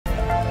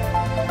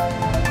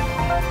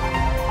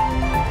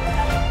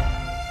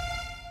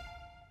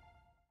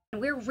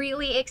We're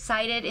really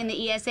excited in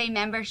the ESA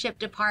membership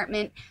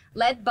department,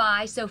 led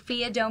by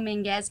Sophia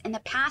Dominguez. In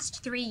the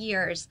past 3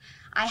 years,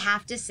 I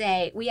have to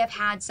say, we have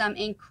had some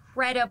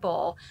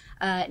incredible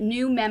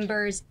new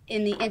members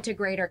in the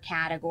integrator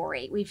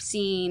category. We've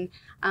seen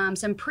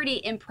some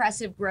pretty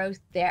impressive growth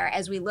there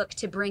as we look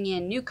to bring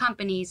in new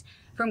companies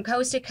from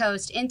coast to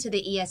coast into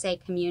the ESA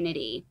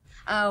community.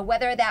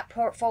 Whether that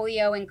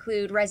portfolio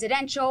include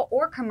residential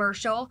or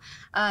commercial,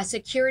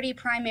 security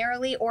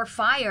primarily, or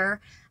fire,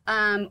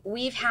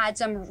 we've had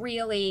some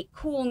really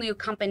cool new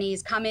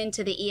companies come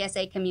into the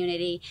ESA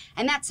community,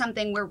 and that's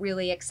something we're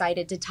really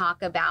excited to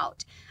talk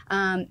about.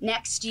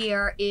 Next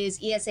year is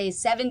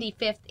ESA's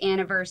 75th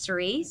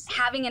anniversary.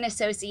 Having an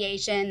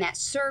association that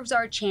serves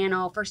our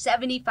channel for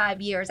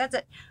 75 years, that's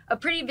a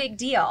pretty big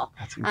deal.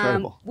 That's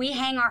incredible. We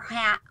hang our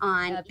hat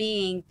on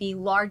being the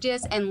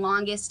largest and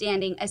longest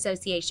standing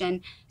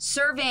association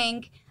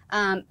serving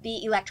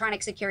the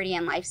electronic security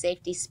and life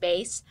safety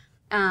space.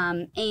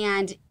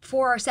 And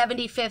for our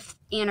 75th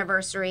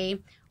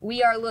anniversary,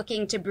 we are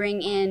looking to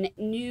bring in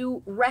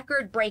new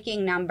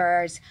record-breaking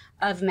numbers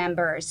of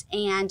members.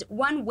 And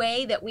one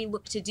way that we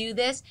look to do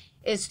this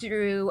is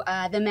through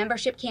the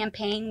membership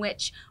campaign,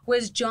 which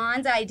was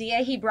John's idea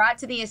he brought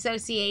to the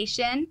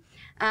association.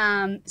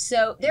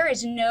 So there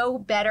is no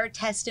better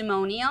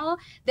testimonial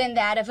than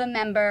that of a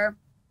member,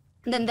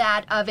 than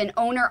that of an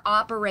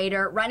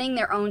owner-operator running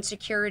their own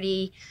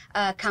security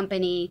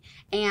company,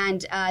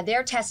 and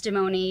their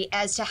testimony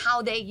as to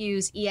how they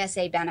use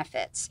ESA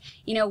benefits.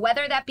 You know,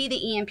 whether that be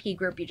the EMP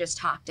group you just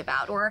talked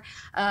about, or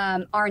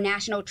our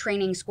National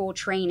Training School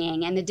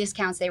training and the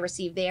discounts they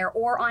receive there,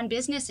 or on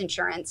business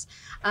insurance.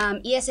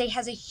 ESA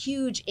has a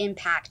huge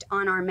impact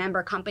on our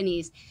member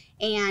companies.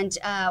 And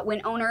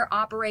when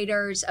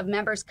owner-operators of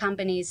members'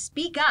 companies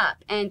speak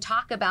up and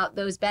talk about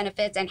those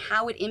benefits and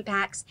how it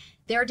impacts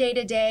their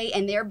day-to-day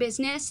and their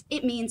business,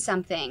 it means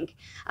something.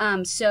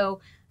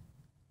 So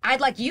I'd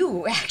like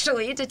you,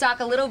 actually, to talk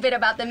a little bit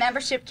about the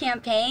membership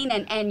campaign,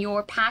 and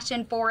your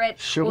passion for it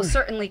will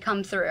certainly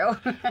come through.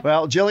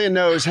 Well, Jillian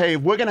knows, hey,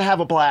 we're going to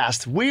have a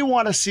blast. We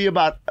want to see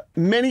about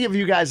many of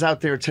you guys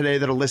out there today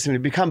that are listening to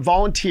become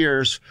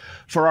volunteers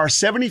for our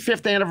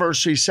 75th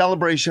anniversary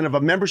celebration of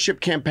a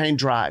membership campaign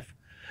drive.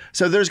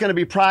 So there's going to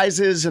be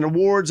prizes and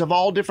awards of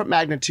all different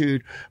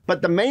magnitude,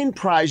 but the main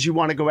prize you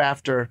want to go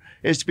after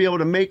is to be able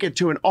to make it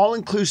to an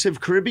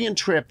all-inclusive Caribbean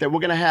trip that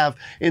we're going to have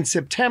in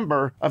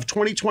September of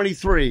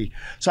 2023.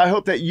 So I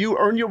hope that you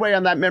earn your way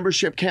on that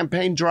membership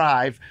campaign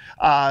drive,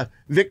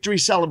 victory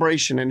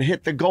celebration, and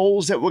hit the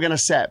goals that we're going to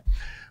set.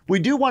 We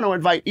do want to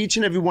invite each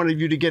and every one of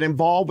you to get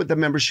involved with the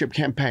membership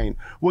campaign.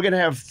 We're going to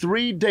have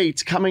 3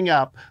 dates coming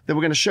up that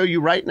we're going to show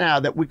you right now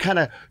that we kind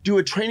of do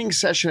a training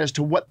session as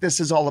to what this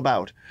is all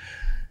about.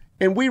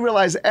 And we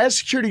realize as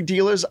security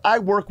dealers, I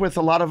work with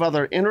a lot of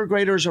other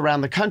integrators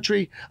around the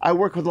country. I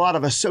work with a lot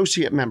of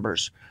associate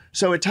members.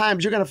 So at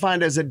times you're going to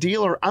find as a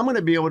dealer, I'm going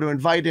to be able to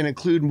invite and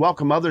include and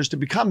welcome others to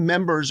become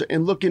members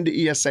and look into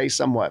ESA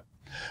somewhat.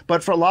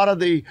 But for a lot of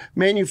the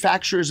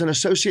manufacturers and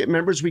associate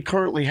members we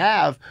currently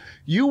have,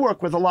 you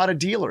work with a lot of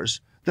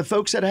dealers. The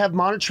folks that have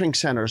monitoring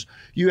centers,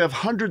 you have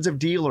hundreds of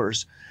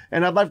dealers.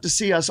 And I'd love to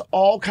see us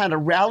all kind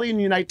of rally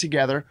and unite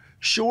together.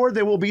 Sure,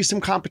 there will be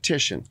some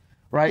competition.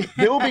 Right?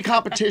 There will be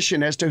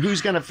competition as to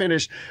who's going to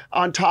finish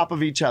on top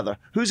of each other.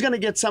 Who's going to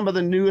get some of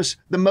the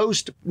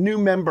most new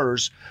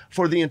members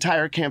for the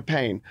entire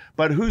campaign.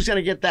 But who's going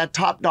to get that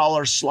top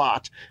dollar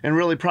slot and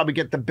really probably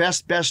get the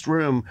best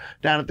room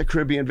down at the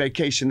Caribbean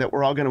vacation that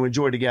we're all going to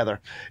enjoy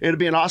together. It'll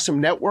be an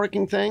awesome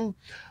networking thing.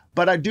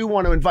 But I do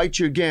want to invite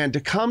you again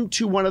to come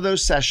to one of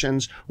those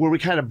sessions where we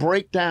kind of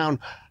break down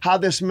how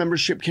this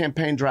membership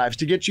campaign drives.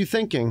 To get you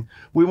thinking,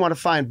 we want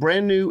to find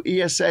brand new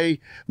ESA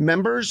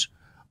members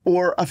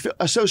or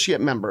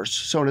associate members.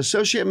 So an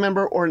associate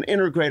member or an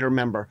integrator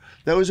member.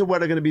 Those are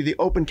what are going to be the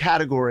open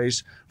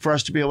categories for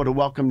us to be able to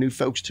welcome new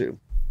folks to.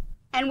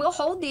 And we'll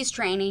hold these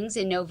trainings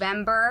in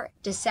November,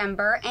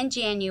 December, and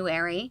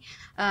January.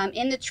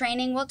 In the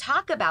training, we'll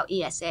talk about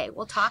ESA.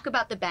 We'll talk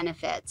about the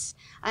benefits.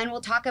 And we'll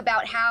talk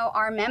about how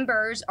our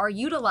members are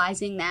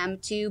utilizing them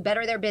to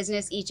better their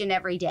business each and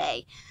every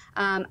day.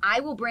 I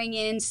will bring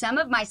in some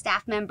of my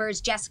staff members,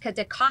 Jessica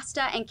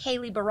DaCosta and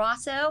Kaylee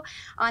Barrasso,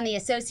 on the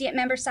associate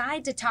member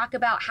side to talk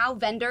about how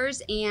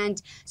vendors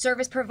and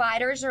service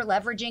providers are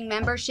leveraging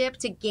membership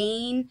to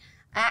gain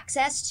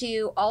access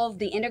to all of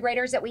the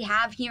integrators that we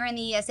have here in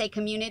the ESA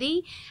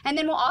community. And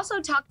then we'll also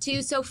talk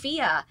to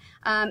Sophia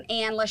and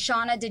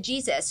LaShawna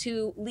DeJesus,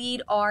 who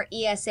lead our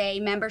ESA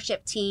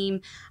membership team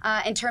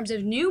in terms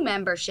of new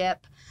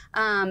membership.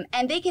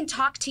 And they can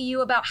talk to you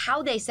about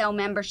how they sell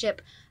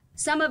membership,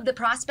 some of the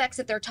prospects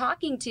that they're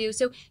talking to.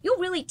 So you'll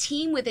really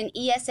team with an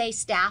ESA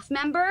staff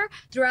member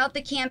throughout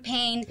the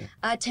campaign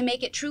to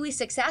make it truly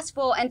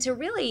successful and to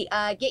really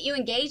get you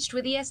engaged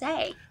with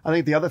ESA. I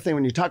think the other thing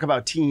when you talk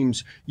about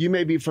teams, you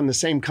may be from the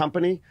same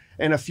company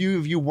and a few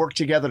of you work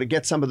together to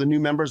get some of the new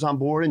members on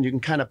board, and you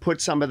can kind of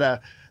put some of the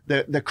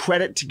the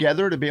credit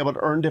together to be able to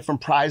earn different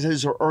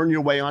prizes or earn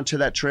your way onto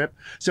that trip.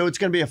 So it's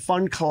going to be a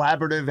fun,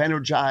 collaborative,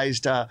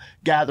 energized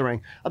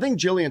gathering. I think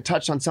Jillian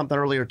touched on something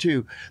earlier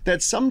too,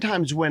 that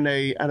sometimes when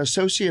an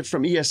associate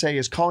from ESA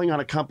is calling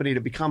on a company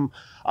to become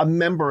a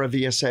member of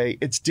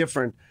ESA, it's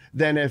different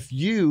than if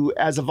you,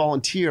 as a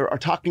volunteer, are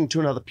talking to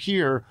another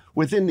peer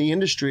within the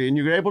industry and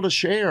you're able to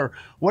share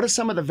what are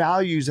some of the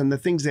values and the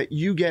things that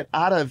you get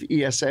out of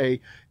ESA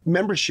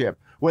membership,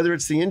 whether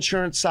it's the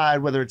insurance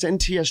side, whether it's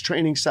NTS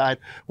training side,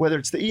 whether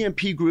it's the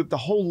EMP group, the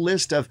whole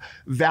list of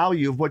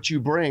value of what you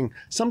bring.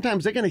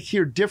 Sometimes they're going to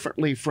hear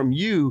differently from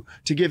you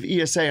to give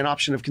ESA an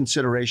option of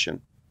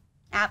consideration.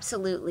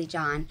 Absolutely,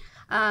 John.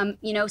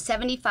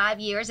 75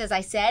 years, as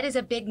I said, is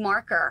a big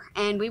marker,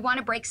 and we want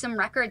to break some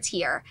records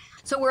here.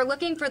 So we're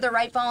looking for the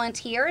right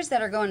volunteers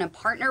that are going to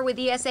partner with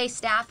ESA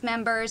staff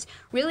members,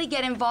 really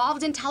get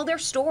involved and tell their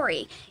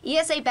story.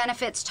 ESA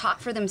benefits talk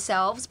for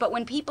themselves, but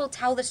when people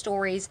tell the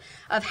stories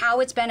of how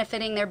it's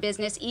benefiting their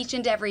business each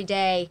and every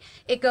day,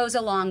 it goes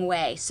a long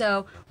way.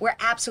 So we're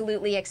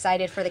absolutely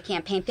excited for the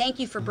campaign. Thank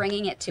you for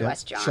bringing it to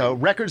us, John. So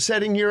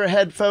record-setting year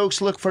ahead,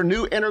 folks. Look for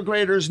new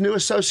integrators, new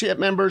associate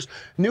members,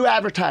 new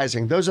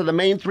advertising. Those are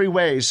the main three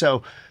ways.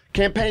 So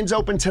campaign's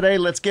open today.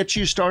 Let's get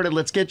you started.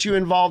 Let's get you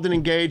involved and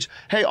engaged.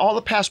 Hey, all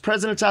the past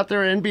presidents out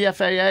there in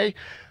NBFAA,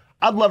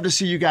 I'd love to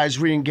see you guys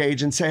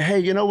re-engage and say, hey,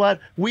 you know what?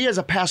 We as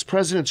a past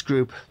presidents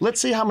group, let's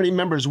see how many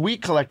members we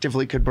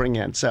collectively could bring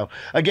in. So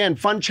again,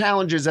 fun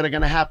challenges that are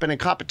going to happen in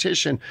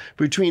competition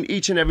between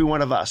each and every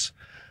one of us.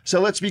 So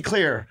let's be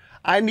clear.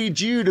 I need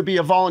you to be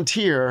a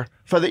volunteer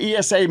for the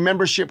ESA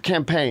membership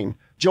campaign.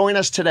 Join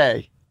us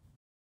today.